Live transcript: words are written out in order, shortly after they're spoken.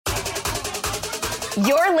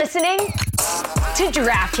You're listening to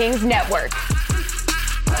DraftKings Network.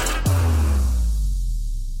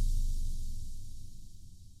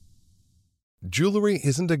 Jewelry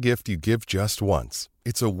isn't a gift you give just once.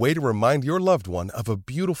 It's a way to remind your loved one of a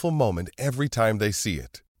beautiful moment every time they see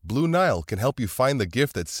it. Blue Nile can help you find the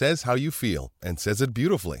gift that says how you feel and says it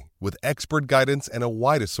beautifully, with expert guidance and a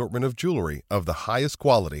wide assortment of jewelry of the highest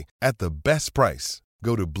quality at the best price.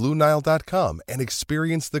 Go to BlueNile.com and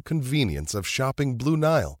experience the convenience of shopping Blue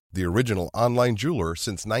Nile, the original online jeweler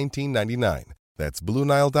since 1999. That's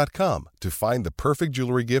BlueNile.com to find the perfect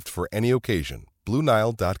jewelry gift for any occasion.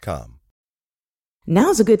 BlueNile.com.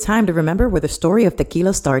 Now's a good time to remember where the story of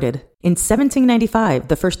tequila started. In 1795,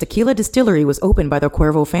 the first tequila distillery was opened by the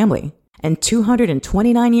Cuervo family. And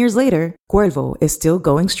 229 years later, Cuervo is still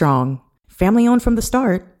going strong. Family owned from the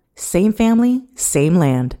start, same family, same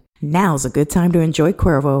land. Now's a good time to enjoy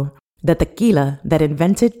Cuervo, the tequila that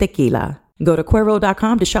invented tequila. Go to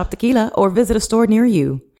Cuervo.com to shop tequila or visit a store near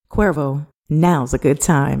you. Cuervo, now's a good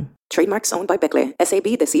time. Trademarks owned by Becle, SAB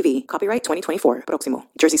the CV. Copyright 2024. Proximo.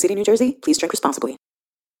 Jersey City, New Jersey. Please drink responsibly.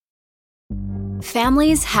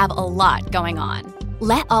 Families have a lot going on.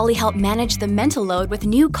 Let Ollie help manage the mental load with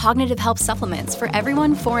new cognitive help supplements for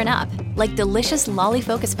everyone 4 and up, like delicious Lolly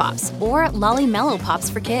Focus Pops or Lolly Mellow Pops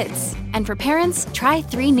for kids. And for parents, try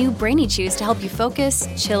 3 new Brainy Chews to help you focus,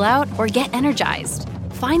 chill out, or get energized.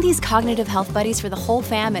 Find these cognitive health buddies for the whole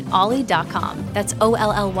fam at ollie.com. That's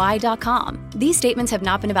OLLY.com. These statements have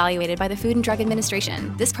not been evaluated by the Food and Drug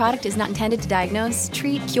Administration. This product is not intended to diagnose,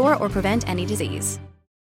 treat, cure, or prevent any disease.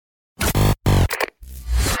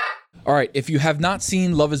 All right, if you have not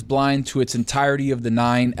seen Love is Blind to its entirety of the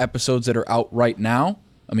 9 episodes that are out right now,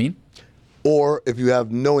 or if you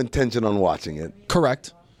have no intention on watching it.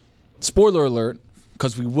 Correct. Spoiler alert,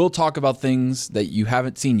 because we will talk about things that you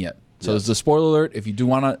haven't seen yet. So there's a spoiler alert. If you do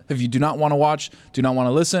not want to watch, do not want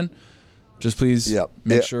to listen, just please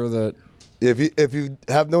make sure that if you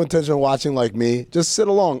have no intention of watching like me, just sit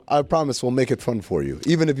along. I promise we'll make it fun for you.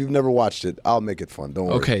 Even if you've never watched it, I'll make it fun. Don't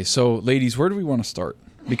worry. Okay, so ladies, where do we want to start?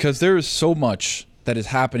 Because there is so much that is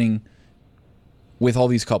happening with all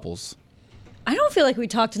these couples. I don't feel like we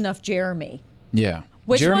talked enough Jeremy. Yeah.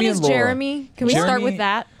 Which Jeremy one is Jeremy? Can we start with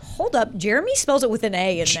that? Hold up. Jeremy spells it with an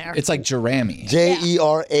A in there. It's like Jeremy. Jerami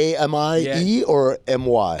or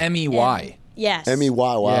M-Y? M-E-Y. Yes.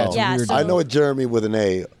 M-E-Y, wow. Yeah, it's weird. I know a Jeremy with an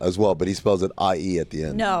A as well, but he spells it I-E at the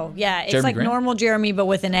end. No, yeah. It's Jeremy like Grant? normal Jeremy, but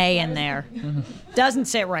with an A in there. Doesn't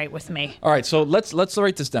sit right with me. All right, so let's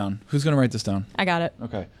write this down. Who's going to write this down? I got it.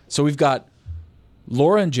 Okay. So we've got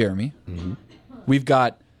Laura and Jeremy. Mm-hmm. We've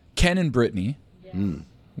got Ken and Brittany.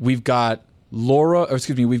 We've got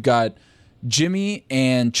we've got Jimmy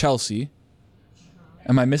and Chelsea.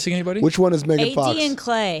 Am I missing anybody? Which one is Megan AD Fox? and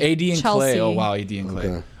Clay. AD and Chelsea. Clay. Oh, wow, AD and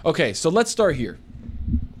Clay. Okay, so let's start here.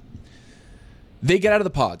 They get out of the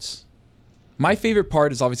pods. My favorite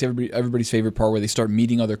part is obviously everybody's favorite part, where they start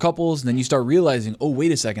meeting other couples, and then you start realizing, oh,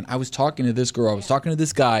 wait a second, I was talking to this girl, I was talking to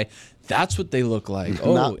this guy. That's what they look like.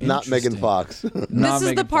 Oh, not Megan Fox. This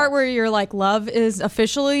is the part where you're like, love is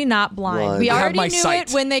officially not blind. We already knew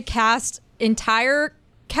it when they cast entire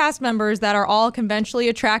cast members that are all conventionally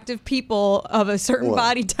attractive people of a certain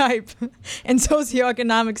body type and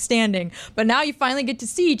socioeconomic standing. But now you finally get to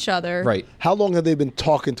see each other. Right. How long have they been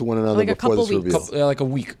talking to one another before this reveal? Like a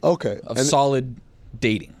week. Okay. Of solid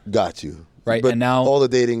dating. Got you. Right. But and now all the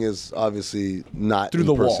dating is obviously not through in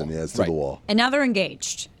the person. wall. Yeah, it's through the wall. And now they're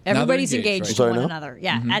engaged. Everybody's engaged to one another.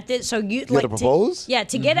 Yeah. At this, so you gotta propose?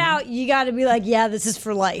 To get out, you got to be like, yeah, this is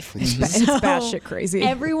for life. It's batshit crazy.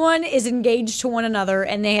 Everyone is engaged to one another,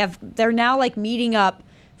 and they're now like meeting up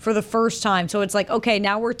for the first time. So it's like, okay,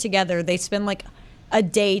 now we're together. They spend like a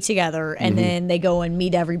day together, and then they go and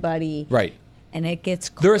meet everybody. Right. And it gets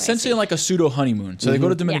crazy. They're essentially like a pseudo honeymoon. So they go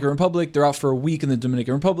to Dominican Republic. They're out for a week in the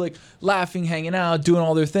Dominican Republic, laughing, hanging out, doing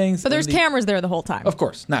all their things. But there's cameras there the whole time. Of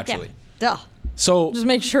course, naturally. Yeah. Duh. So just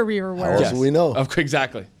make sure we were aware. How else do we know?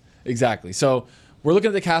 Exactly. So we're looking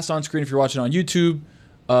at the cast on screen. If you're watching on YouTube,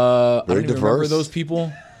 I don't even remember those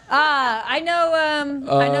people. I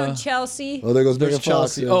know Chelsea. Oh, there goes There's Megan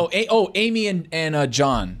Chelsea. Fox. Yeah. Amy and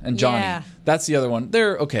John and Johnny. Yeah. That's the other one.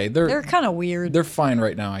 They're okay. They're kind of weird. They're fine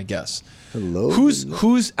right now, I guess. Hello.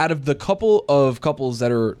 Who's out of the couple of couples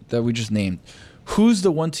that we just named? Who's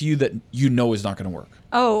the one to you that you know is not going to work?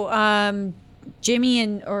 Oh,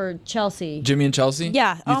 Jimmy or Chelsea. Jimmy and Chelsea?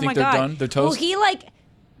 Yeah. You think they're done? They're toast? Well, he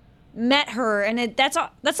met her, and that's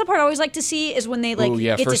the part I always like to see is when they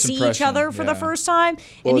get to see each other for the first time.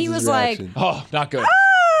 And he was like, "Oh, not good."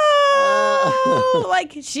 no,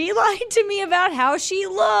 like she lied to me about how she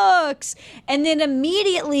looks. And then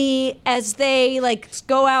immediately as they like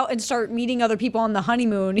go out and start meeting other people on the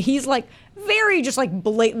honeymoon, he's like very just like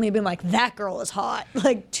blatantly been like, that girl is hot,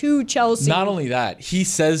 like to Chelsea. Not only that, he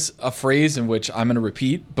says a phrase in which I'm going to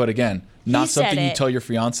repeat, but again, not something you tell your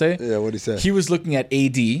fiance. Yeah, what did he say? He was looking at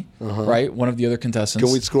AD, right? One of the other contestants.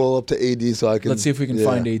 Can we scroll up to AD so I can? Let's see if we can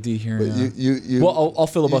find AD here. You, well, I'll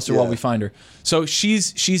filibuster while we find her. So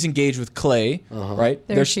she's engaged with Clay, right?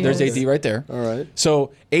 There's AD right there. All right.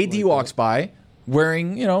 So AD walks by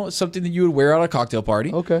wearing, something that you would wear at a cocktail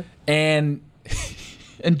party. Okay. And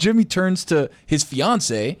Jimmy turns to his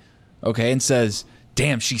fiance, okay, and says,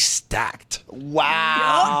 "Damn, she's stacked."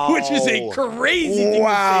 Wow. Which is a crazy thing to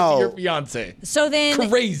say to your fiance. So then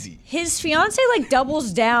crazy. His fiance like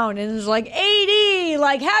doubles down and is like, AD,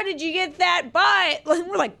 like, how did you get that butt? Like,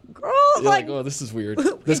 we're like, girl, like, oh, this is weird.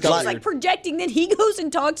 This guy's like projecting. Then he goes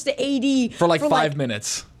and talks to AD for like 5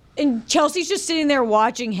 minutes. And Chelsea's just sitting there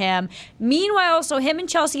watching him. Meanwhile, so him and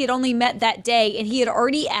Chelsea had only met that day, and he had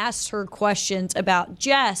already asked her questions about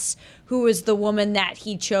Jess, who was the woman that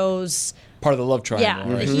he chose. Part of the love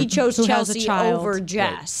triangle, right? He chose Chelsea over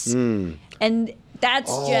Jess. Right. And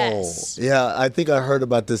that's Jess. Yeah, I think I heard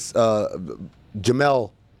about this.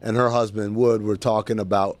 Jamel and her husband, Wood, were talking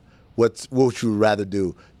about what would you rather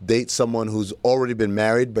do? Date someone who's already been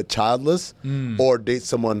married but childless, or date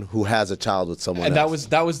someone who has a child with someone else?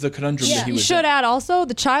 And that was the conundrum that he was in. You should add also,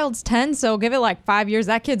 the child's 10, so give it like 5 years.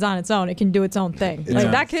 That kid's on its own. It can do its own thing. Like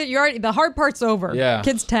that kid, the hard part's over. Yeah.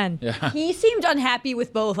 Kid's 10. Yeah. He seemed unhappy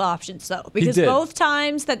with both options though, because both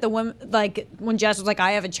times that the woman, like when Jess was like,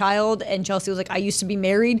 I have a child, and Chelsea was like, I used to be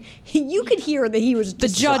married, you could hear that he was the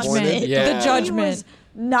judgment. Yeah. The judgment.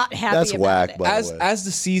 Not happy That's about whack, it. by the way. As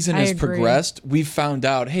the season has progressed, we've found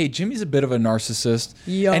out, hey, Jimmy's a bit of a narcissist,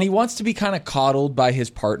 and he wants to be kind of coddled by his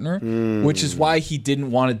partner, which is why he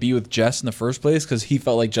didn't want to be with Jess in the first place, because he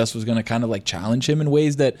felt like Jess was going to kind of like challenge him in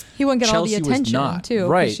ways that he wouldn't get Chelsea all the attention was not. too.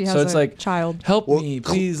 Right, she has so it's like, child. Help me,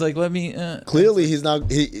 please, like let me. Clearly, he's not.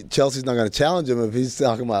 Chelsea's not going to challenge him if he's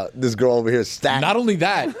talking about this girl over here stacked. Not only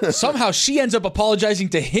that, somehow she ends up apologizing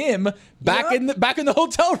to him back in the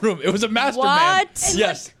hotel room. It was a mastermind. What?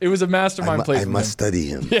 Yes, it was a mastermind place. I must study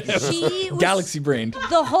him. Galaxy brained.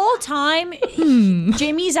 The whole time,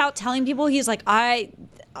 Jimmy's out telling people, he's like,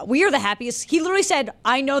 we are the happiest. He literally said,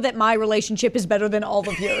 I know that my relationship is better than all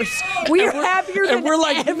of yours. We are happier than And we're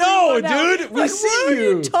like, everyone no, else. dude, we like, see what you. What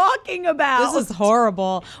are you talking about? This is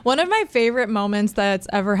horrible. One of my favorite moments that's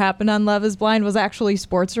ever happened on Love is Blind was actually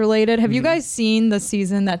sports related. Have you guys seen the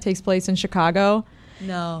season that takes place in Chicago?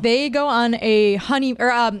 No. They go on a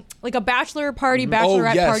like a bachelor party,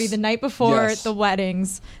 bachelorette party the night before the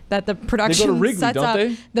weddings that the production they go to Wrigley, sets don't up.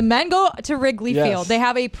 they? The men go to Wrigley Yes. Field. They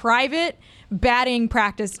have a private batting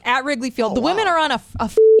practice at Wrigley Field. The women are on a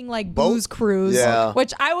f***ing like booze cruise,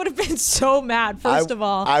 which I would have been so mad. First of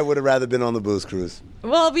all, I would have rather been on the booze cruise.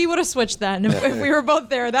 Well, we would have switched then if we were both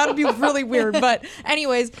there. That would be really weird. But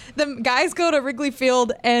anyways, the guys go to Wrigley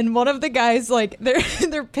Field, and one of the guys, like,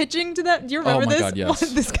 they're pitching to that. Do you remember this? God, yes.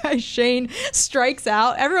 This guy Shane strikes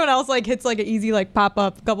out. Everyone else like hits like an easy like pop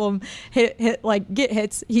up. A couple of them hit like get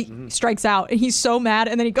hits. He strikes out, and he's so mad.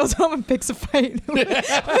 And then he goes home and picks a fight with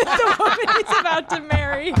the woman he's about to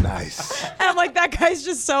marry. Nice. And I'm like, that guy's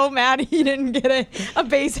just so mad he didn't get a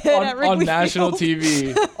base hit at Wrigley on national Field.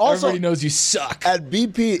 TV. Also, everybody knows you suck. At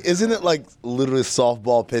BP, isn't it like literally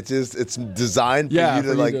softball pitches? It's designed for you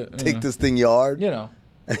to like take this thing yard. You know.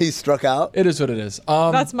 And he struck out. It is what it is.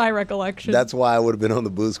 That's my recollection. That's why I would have been on the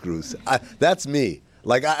booze cruise. That's me.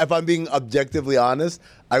 Like, if I'm being objectively honest,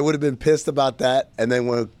 I would have been pissed about that, and then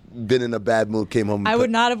when been in a bad mood, came home. I would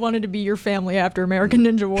not have wanted to be your family after American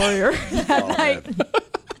Ninja Warrior that night.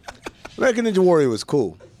 American Ninja Warrior was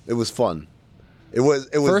cool. It was fun. It was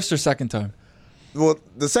first or second time. Well,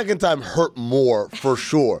 the second time hurt more for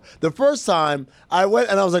sure. The first time I went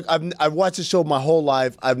and I was like, I've watched the show my whole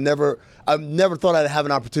life. I've never thought I'd have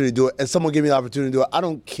an opportunity to do it, and someone gave me the opportunity to do it. I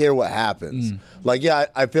don't care what happens. Like, yeah,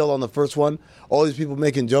 I failed on the first one. All these people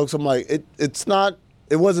making jokes. I'm like,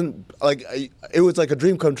 it wasn't like it was like a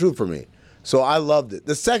dream come true for me. So I loved it.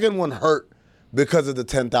 The second one hurt because of the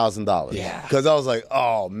 $10,000. Yeah. Because I was like,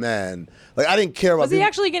 oh man, like I didn't care about. Was he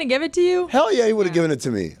actually going to give it to you? Hell yeah, he would have given it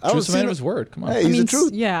to me. Truth man of his word. Come on. Hey, he's the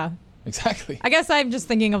truth. Yeah. Exactly. I guess I'm just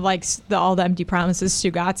thinking of like all the empty promises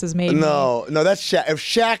Stugatz has made. No, that's Shaq. If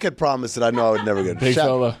Shaq had promised it, I know I would never get it. Big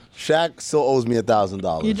fella. Shaq still owes me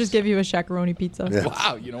 $1,000. You just give you a shakaroni pizza. Yeah.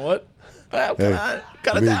 Wow, you know what? Got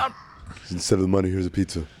it down. Instead of the money, here's a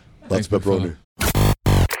pizza. Thanks, Lots of pepperoni.